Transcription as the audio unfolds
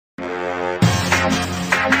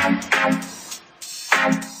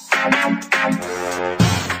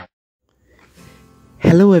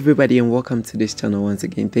Hello everybody and welcome to this channel once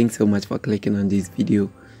again. Thanks so much for clicking on this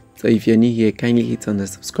video. So if you're new here, kindly hit on the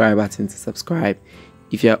subscribe button to subscribe.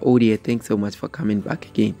 If you're old here, thanks so much for coming back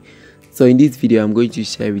again. So in this video, I'm going to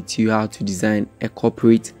share with you how to design a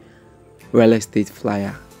corporate real estate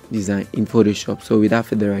flyer design in Photoshop. So without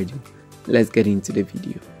further ado, let's get into the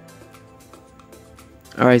video.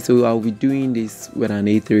 Alright, so I'll be doing this with an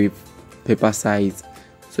A3 paper size.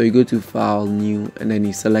 So you go to File, New, and then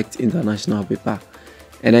you select International Paper.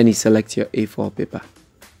 And then you select your A4 paper.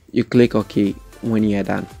 You click OK when you're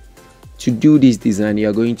done. To do this design,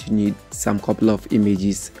 you're going to need some couple of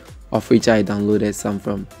images, of which I downloaded some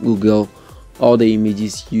from Google. All the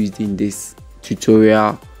images used in this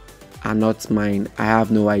tutorial are not mine. I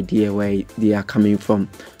have no idea where they are coming from.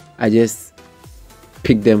 I just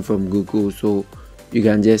picked them from Google, so you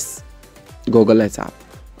can just Google it up.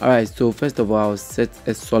 Alright, so first of all, I'll set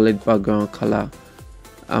a solid background color.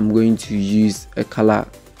 I'm going to use a color,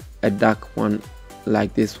 a dark one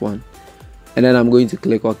like this one, and then I'm going to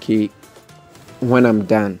click OK when I'm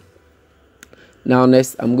done. Now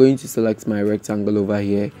next, I'm going to select my rectangle over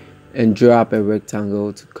here and draw up a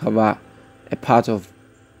rectangle to cover a part of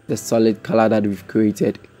the solid color that we've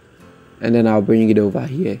created, and then I'll bring it over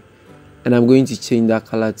here and I'm going to change that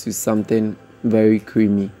color to something very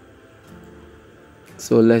creamy.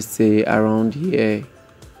 So let's say around here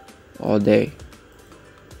or there,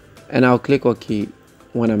 and I'll click OK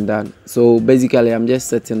when I'm done. So basically I'm just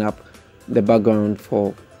setting up the background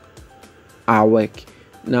for our work.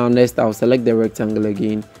 Now next, I'll select the rectangle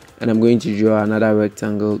again and I'm going to draw another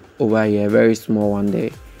rectangle over here, a very small one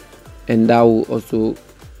there, and that will also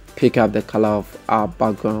pick up the color of our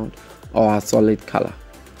background or our solid color.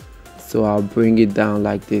 So I'll bring it down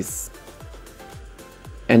like this,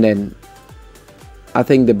 and then I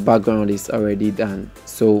think the background is already done.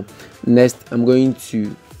 So next, I'm going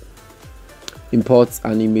to import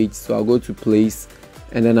an image. So I'll go to place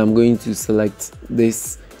and then I'm going to select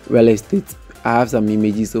this real estate. I have some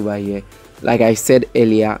images over here. Like I said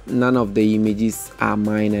earlier, none of the images are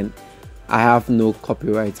mine and I have no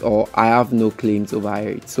copyright or I have no claims over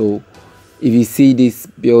it. So if you see this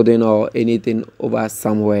building or anything over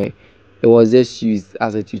somewhere, it was just used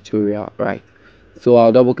as a tutorial, right? So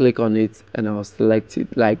I'll double click on it and I'll select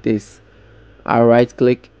it like this. I'll right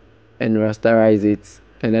click and rasterize it,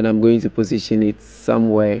 and then I'm going to position it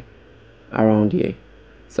somewhere around here.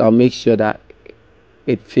 So I'll make sure that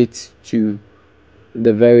it fits to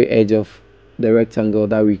the very edge of the rectangle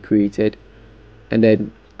that we created, and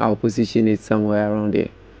then I'll position it somewhere around here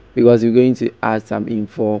because we're going to add some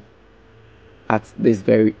info at this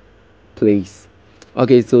very place.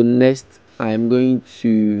 Okay, so next I'm going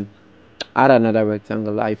to add another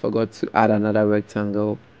rectangle. I forgot to add another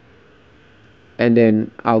rectangle, and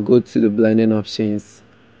then I'll go to the blending options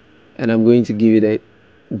and I'm going to give it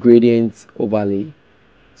a gradient overlay.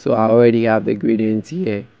 So I already have the gradient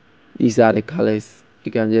here. These are the colors,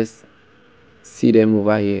 you can just see them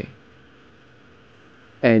over here,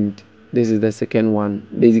 and this is the second one.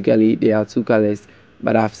 Basically there are two colors,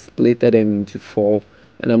 but I've split them into four,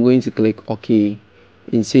 and I'm going to click OK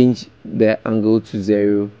and change the angle to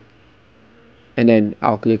 0, and then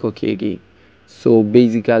I'll click OK again. So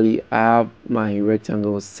basically I have my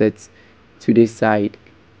rectangle set to this side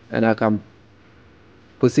and I can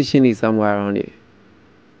position it somewhere around it,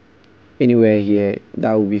 anywhere here,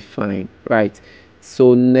 that will be fine, right?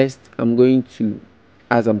 So next I'm going to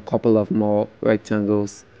add some couple of more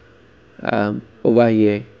rectangles over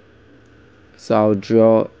here. So I'll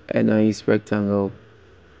draw a nice rectangle,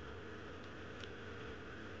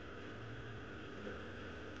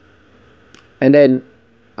 and then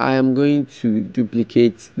I am going to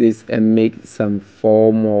duplicate this and make some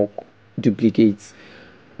 4 more duplicates.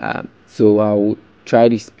 So I'll try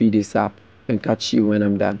to speed this up and catch you when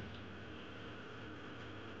I'm done.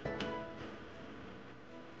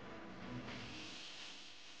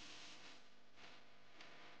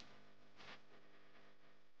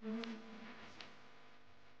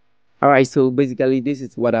 Alright, so basically this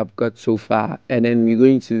is what I've got so far, and then we're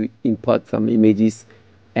going to import some images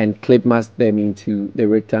and clip mask them into the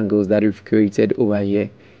rectangles that we've created over here.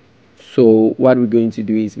 So what we're going to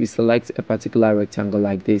do is we select a particular rectangle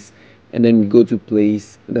like this, and then we go to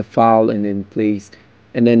place, the file, and then place,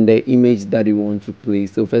 and then the image that we want to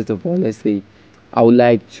place. So first of all, let's say I would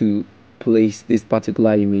like to place this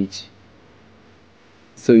particular image.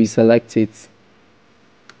 So you select it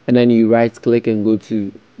and then you right click and go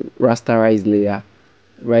to rasterize layer,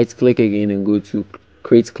 right click again and go to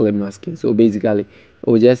create clip masking. So basically it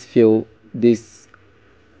will just fill this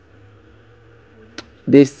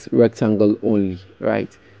rectangle only,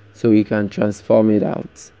 right? So you can transform it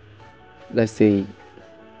out. Let's say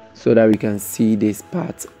so that we can see this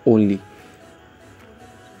part only.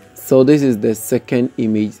 So this is the second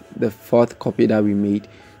image, the fourth copy that we made.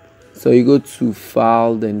 So you go to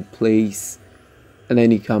file, then place, and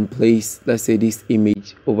then you can place, let's say, this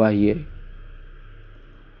image over here.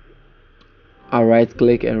 I'll right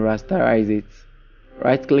click and rasterize it.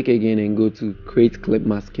 Right click again and go to create clip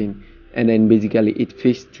masking, and then basically it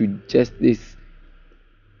fits to just this.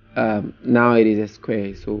 Now it is a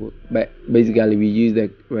square, so but basically we use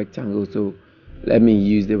the rectangle, so let me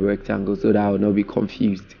use the rectangle so that I will not be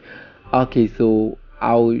confused. Okay, so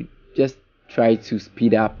I'll just try to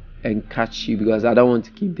speed up and catch you because I don't want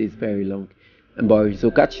to keep this very long and boring.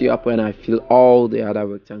 So catch you up when I fill all the other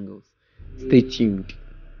rectangles. Stay tuned.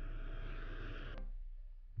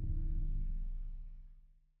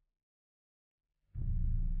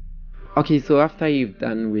 Okay, so after you've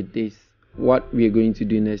done with this, what we're going to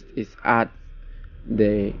do next is add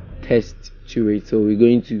the text to it. So we're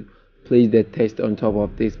going to place the text on top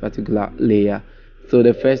of this particular layer. So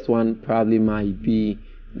the first one probably might be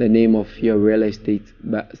the name of your real estate,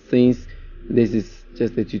 but since this is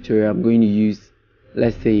just a tutorial, I'm going to use,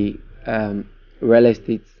 let's say, real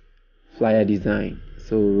estate flyer design.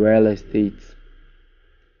 So real estate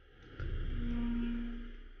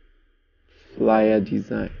flyer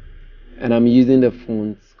design, and I'm using the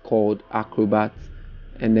font called Acrobat,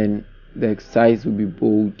 and then the size will be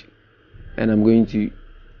bold, and I'm going to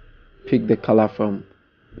pick the color from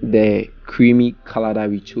the creamy color that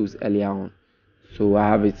we chose earlier on. So I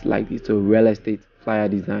have it like this, so real estate flyer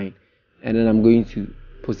design, and then I'm going to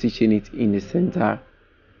position it in the center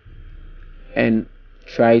and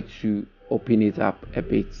try to open it up a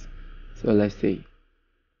bit. So let's say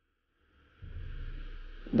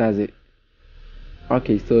that's it.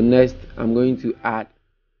 Okay, so next I'm going to add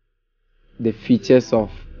the features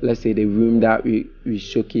of, let's say, the room that we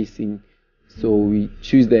showcasing. So we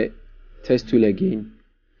choose the text tool again,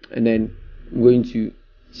 and then I'm going to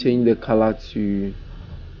change the color to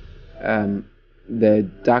the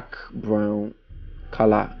dark brown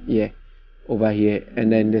color over here,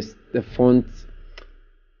 and then this the font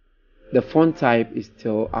type is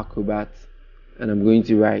still Acrobat, and I'm going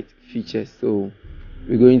to write features. So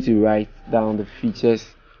we're going to write down the features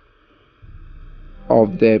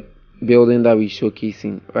of the building that we're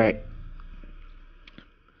showcasing, right?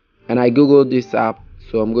 And I googled this app,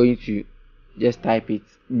 so I'm going to just type it.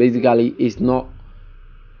 Basically, it's not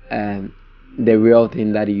the real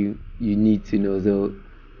thing that you need to know. So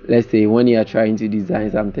let's say when you are trying to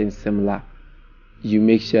design something similar, you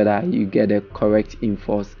make sure that you get the correct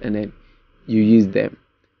infos and then you use them.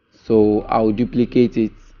 So I'll duplicate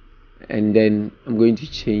it, and then I'm going to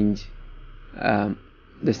change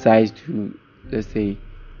the size to, let's say,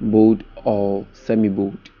 bold or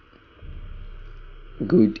semi-bold.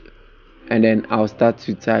 Good. And then I'll start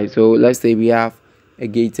to type. So let's say we have a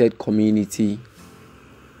gated community,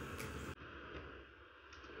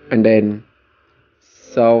 and then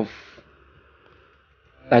self,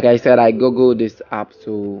 like I said, I googled this app.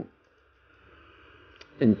 So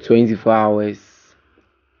in 24 hours,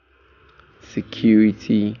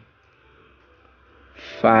 security,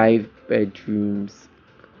 5 bedrooms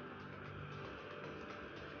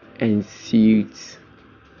and suites,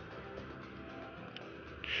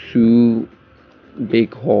 2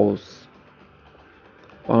 big halls,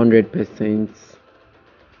 100%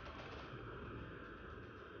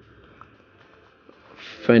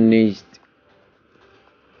 furnished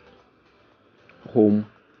home,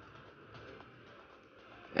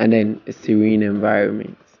 and then a serene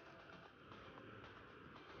environment.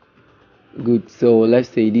 Good. So let's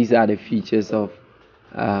say these are the features of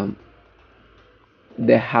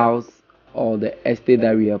the house or the estate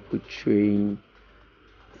that we are portraying.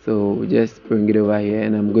 So just bring it over here,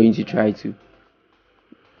 and I'm going to try to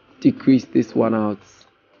decrease this one out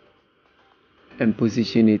and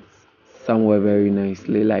position it somewhere very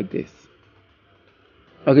nicely like this.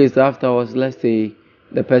 Okay, so afterwards, let's say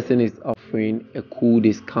the person is offering a cool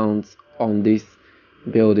discount on this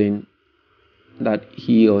building that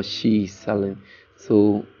he or she is selling.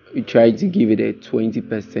 So we try to give it a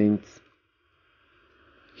 20%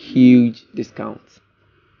 huge discount.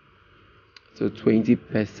 So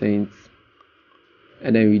 20%,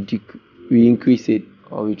 and then we increase it,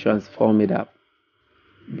 or we transform it up,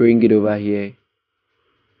 bring it over here,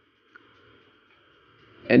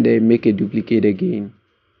 and then make a duplicate again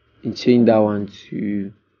and change that one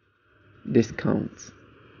to discount.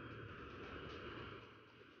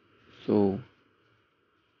 So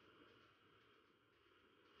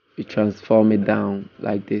we transform it down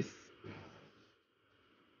like this,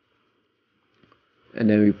 and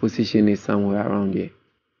then we position it somewhere around here.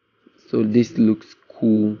 So this looks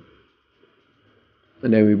cool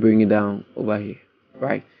and then we bring it down over here,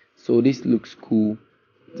 right? So this looks cool.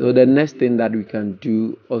 So the next thing that we can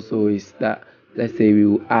do also is that, let's say we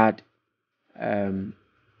will add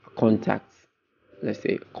contacts. Let's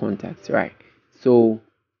say contacts, right? So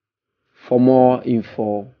for more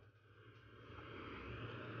info,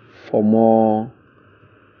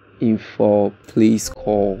 please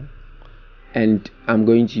call, and I'm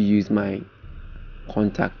going to use my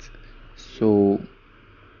contact. So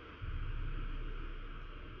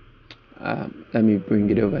let me bring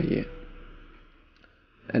it over here,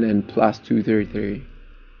 and then +233.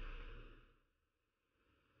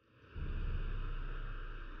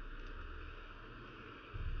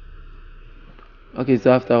 Okay,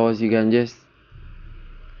 so afterwards you can just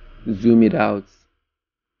zoom it out,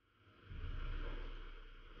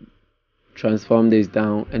 transform this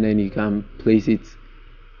down, and then you can place it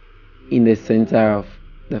in the center of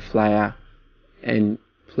the flyer and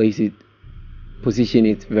position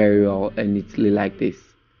it very well and neatly like this.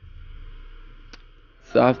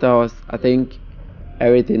 So afterwards, I think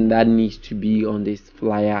everything that needs to be on this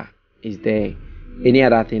flyer is there. Any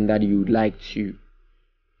other thing that you would like to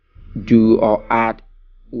do or add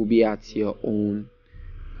will be at your own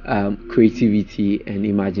creativity and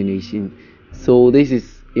imagination. So this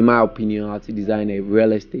is, in my opinion, how to design a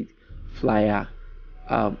real estate flyer.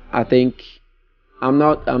 I think I'm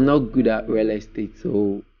not good at real estate,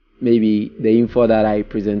 so maybe the info that I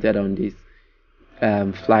presented on this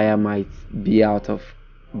flyer might be out of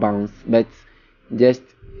bounds, but just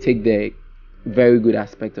take the very good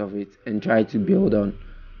aspect of it and try to build on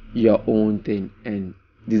your own thing and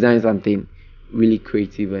design something really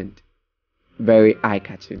creative and very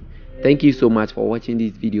eye-catching. Thank you so much for watching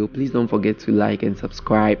this video. Please don't forget to like and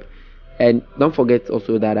subscribe, and don't forget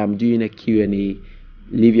also that I'm doing a Q&A.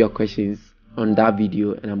 Leave your questions on that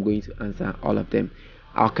video and I'm going to answer all of them.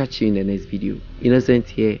 I'll catch you in the next video. Innocent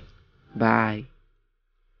here. Bye.